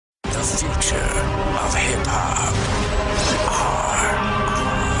The future of hip-hop. Are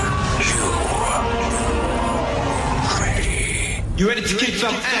you ready? You ready to kick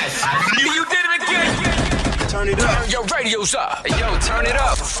some ass? You did it again! Turn it up. Turn your radios up. Hey, yo, turn it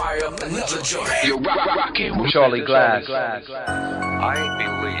up. Fire up another joint. You're rocking with Charlie Glass. I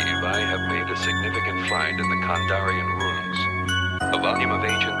believe I have made a significant find in the Kandarian runes, a volume of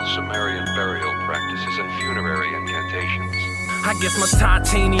ancient Sumerian burial practices and funerary incantations. I guess my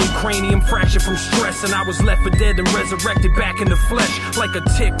titanium cranium fractured from stress, and I was left for dead and resurrected back in the flesh. Like a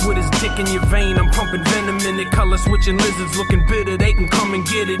tick with his dick in your vein, I'm pumping venom in it. Color switching lizards looking bitter, they can come and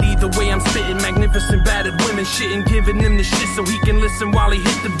get it. Either way I'm spitting magnificent battered women shit and giving them the shit so he can listen while he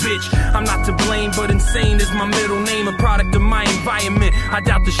hit the bitch. I'm not to blame, but insane is my middle name, a product of my environment. I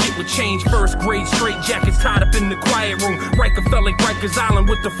doubt the shit would change. First grade straight jackets tied up in the quiet room. Riker felt like Rikers Island,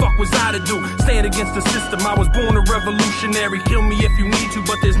 what the fuck was I to do? Stand against the system, I was born a revolutionary. Kill me if you need to,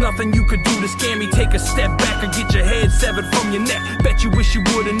 but there's nothing you could do to scare me. Take a step back or get your head severed from your neck. Bet you wish you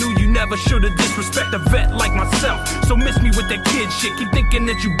would've knew you never should've disrespect a vet like myself. So miss me with that kid shit. Keep thinking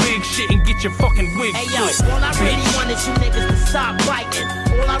that you big shit and get your fucking wig. Hey yo, all I really want is you niggas to stop biting.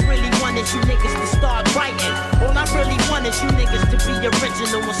 All I really want is you niggas to start writing. All I really want is you niggas to be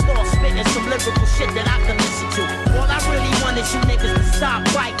original and start spitting some lyrical shit that I can listen to. All I really want is you niggas to stop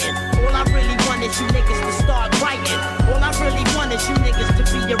biting. All I really want is you niggas to start writing. All I really want is you niggas to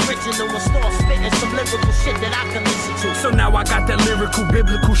be original and start spitting some lyrical shit that I can listen to. So now I got that lyrical,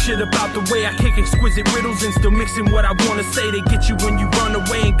 biblical shit about the way I kick exquisite riddles and still mixing what I wanna say. They get you when you run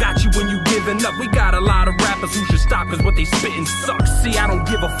away and got you when you giving up. We got a lot of rappers who should stop cause what they spitting sucks. See, I don't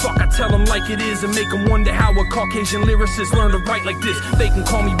give a fuck, I tell them like it is and make them wonder how a Caucasian lyricist learn to write like this. They can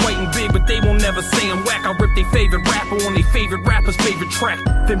call me white and big, but they won't never say I'm whack. I rip their favorite rapper on their favorite rapper's favorite track,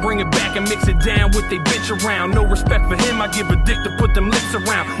 then bring it back and mix it down with they bitch around. No respect for him, I give a dick to put them lips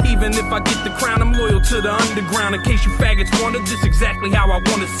around. Even if I get the crown, I'm loyal to the underground. In case you faggots wonder, this exactly how I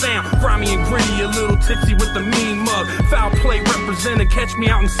wanna sound. Grimy and gritty, a little tipsy with the mean mug. Foul play represented, catch me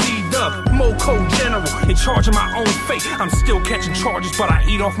out in C-Dub. Moco general, in charge of my own fate. I'm still catching charges, but I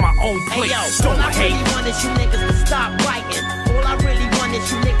eat off my own plate. Hey yo, all I really want is you niggas to stop writing. All I really want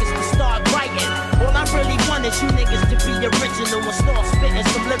is you niggas to start writing. All I really want is you niggas to be original and start spitting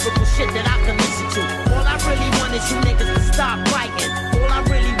some lyrical shit that I can listen to. All I really want is you niggas to stop writing. All I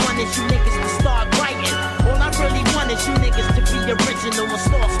really want is you niggas to start writing. All I really want is you niggas to be original and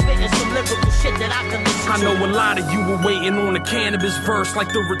start spitting some lyrical shit that I can listen to. I know a lot of you were waiting on a cannabis verse,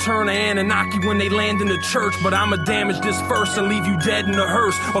 like the return of Anunnaki when they land in the church. But I'ma damage this first and leave you dead in a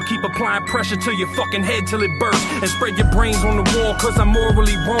hearse, or keep applying pressure to your fucking head till it bursts, and spread your brains on the wall cause I'm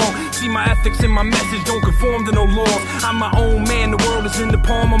morally wrong. See, my ethics and my message don't conform to no laws. I'm my own man, the world is in the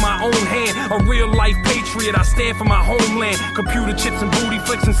palm of my own hand. A real life patriot, I stand for my homeland. Computer chips and booty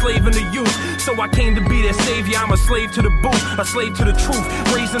flicks enslaving the youth. So I came to be their savior, I'm a slave to the booth, a slave to the truth,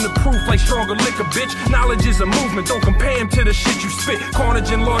 raising the proof like stronger liquor, bitch. Knowledge is a movement, don't compare him to the shit you spit.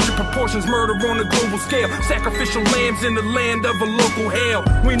 Carnage in larger proportions, murder on a global scale. Sacrificial lambs in the land of a local hell.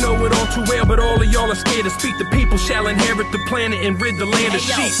 We know it all too well, but all of y'all are scared to speak. The people shall inherit the planet and rid the land of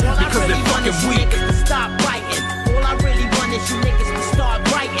sheep, because they're fucking weak. Stop writing. All I really want is you niggas to start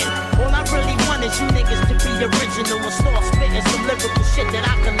writing. All I really want is you niggas to be original and start spitting some lyrical shit that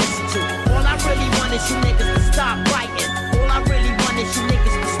I can listen to. All I really want is you niggas to stop writing. All I really want is you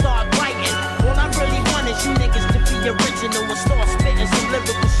niggas to start writing. All I really want is you niggas to be original and start spitting some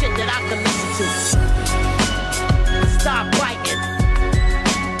lyrical shit that I can listen to. Stop writing.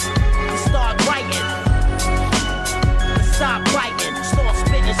 Start writing. Stop writing. Start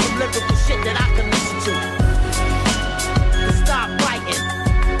spitting some lyrical shit that I can listen to. Stop writing.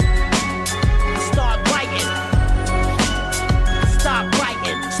 Start writing. Stop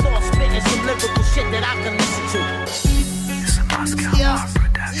writing. Start spitting some lyrical shit that I can listen to. It's a Moscow Mob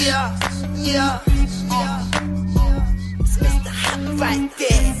production. Yeah. It's Mr. Hot right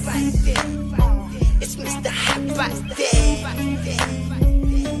there. It's Mr. Hot right there.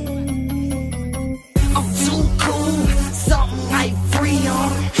 I'm too cool, something like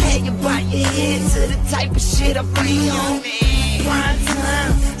Freon. Had you by your head to the type of shit I be on. Prime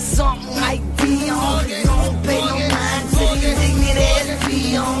time, something like Beyond. Don't pay no mind to these ignorant ass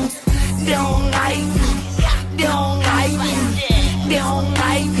peons. They don't like me, they don't like me, they don't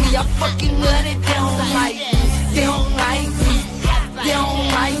like me. I fucking love it, they don't like me, they don't like me, they don't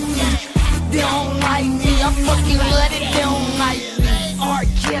like me, they don't like me. I fucking love it, they don't like me. R.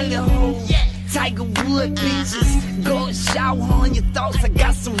 Kelly, ho. Tiger Wood bitches. Go and shower on your thoughts. I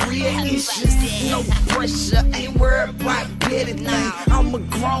got some real issues. No pressure, ain't worried about better things. I'm a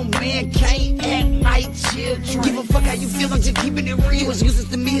grown man, can't act like children. Give a fuck how you feel, I'm just keeping it real. What's useless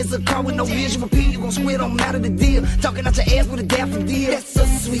to me is a car with no visual appeal. You gon' swear, don't matter the deal. Talking out your ass with a daffodil. That's so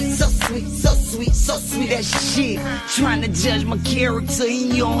sweet, so sweet, so sweet, so sweet, that shit. Trying to judge my character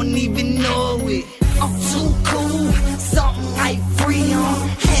and you don't even know it. I'm too cool, something like Freon.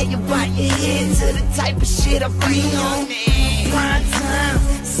 Had you by your head to the type of shit I be on. Prime time,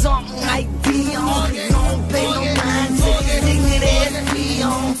 something like Beyond. You don't pay no mind to the thing that ass be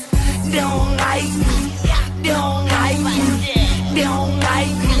on. They don't like me, they don't like me, they don't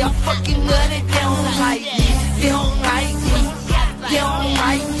like me. I fucking love it, they don't like me, they don't like me, they don't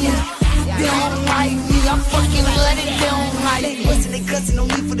like me, they don't like me. I fucking love it, they don't like me. They bustin', they cussin', no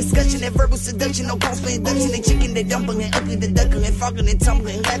need for discussion. That verbal seduction, no cause for induction. They chicken, they dumpin', and ugly, they duckin', and fuckin', and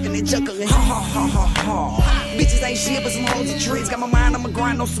tumbling, and laughing, and chuckling. Ha ha ha ha ha. Bitches ain't shit, but some hoes and tricks. Got my mind on my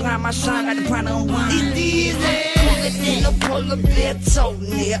grind, no slime, my shine. Got the pride on wine. It is in a polar bear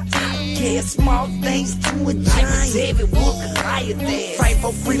toenail. Yeah, small things to a giant. David Wolf, Goliath. Fight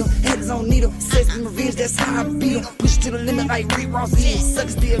for freedom, heads on needle. Sex and revenge, that's how I beat them. Push to the limit like Rick Ross is.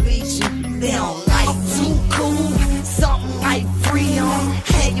 Suckers still eat you. They don't like. I'm too cool, something like Freon.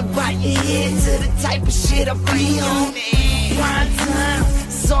 Had you by your head to the type of shit I be on. Prime time,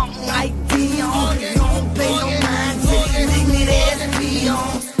 something like Beyond. You don't pay no mind to the thing that ass be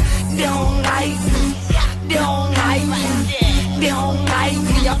on. They don't like me, they don't like me, they don't like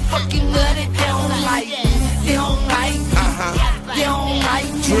me. I fucking love it, they don't like me, they don't like me, they don't like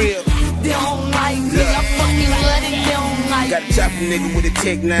me, they don't like me. I fucking love it, they don't like me. Got a chopper nigga with a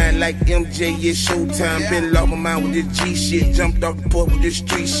Tech 9 like MJ, it's showtime. Been lost my mind with this G shit. Jumped off the port with this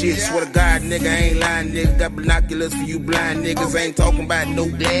street shit. Swear to God, nigga, I ain't lying, nigga. Got binoculars for you blind niggas. I ain't talking about no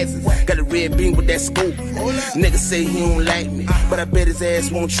glasses. Got a red beam with that scope. Nigga say he don't like me, but I bet his ass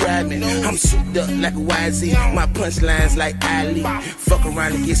won't try me. I'm souped up like a YZ. My punchlines like Ali. Fuck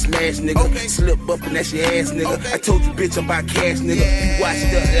around and get smashed, nigga. Slip up and that's your ass, nigga. I told you, bitch, I'm about cash, nigga. You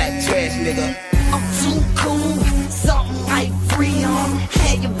washed up like trash, nigga. I'm too cool, something like Freon.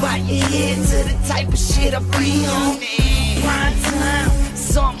 Had you by your head to the type of shit I be on. Prime time,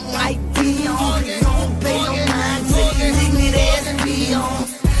 something like Beyond. You don't pay no mind to the thing that ass be on.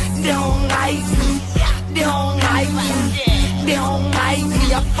 They don't like me, they don't like me, they don't like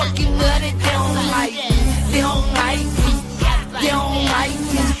me. I fucking love it, they don't like me, they don't like me, they don't like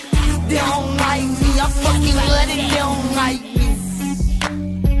me, they don't like me. I fucking love it, they don't like me.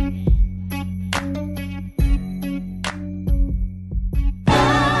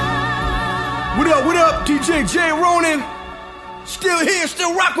 What up, DJ J Ronin? Still here,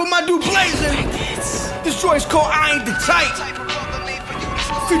 still rock with my dude Blazing. This joint's called I Ain't the Type.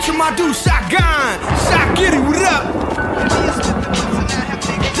 Feature my dude Saigon. Giddy, what up?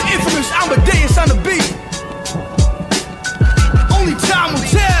 The infamous Amadeus on the beat. Only time will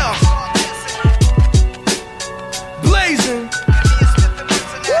tell. Blazing.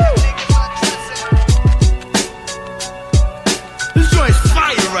 This joint's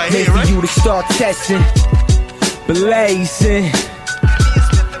fire right here, right? For you to start testing, blazing.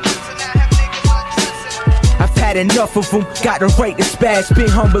 I've had enough of them, got the right to spaz. Been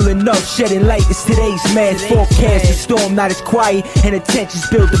humble enough, shedding light is today's man's forecast. The storm not as quiet, and attention's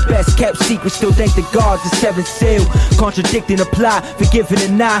built the best kept secret. Still thank the gods, the seventh seal. Contradicting the plot, forgiving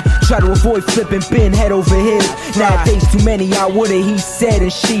and not. Try to avoid flipping, been head over heels. Nowadays too many, I woulda, he said,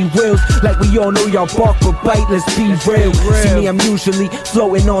 and she wills. Like we all know y'all bark but bite, let's be real. See me, I'm usually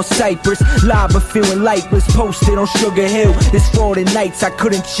floating on Cypress. Live but feeling lifeless, posted on Sugar Hill. This Friday nights I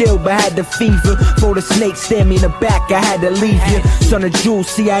couldn't chill but had the fever. For the snake stand me in the back, I had to leave you. Son of Jules,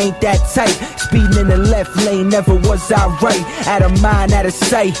 see I ain't that tight. Speeding in the left lane, never was I right. Out of mind, out of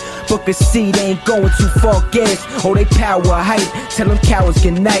sight. Book a seat, ain't going too far, gas. Oh, they power height. Tell them cowards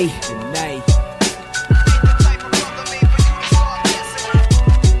good night. Good night.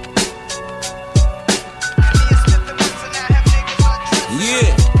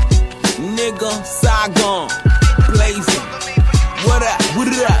 Yeah, nigga, Saigon, Blazing. What up? What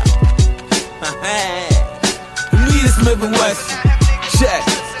it up? Smith and Wesson, check.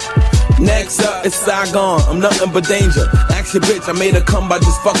 Next up, it's Saigon. I'm nothing but danger. Ask your bitch, I made her come by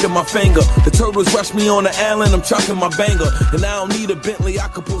just fucking my finger. The turtles rush me on the island, I'm chucking my banger. And I don't need a Bentley, I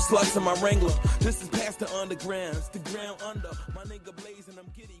could pull slugs in my Wrangler. This is past the underground, it's the ground under. My nigga Blazing,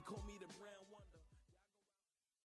 I'm giddy.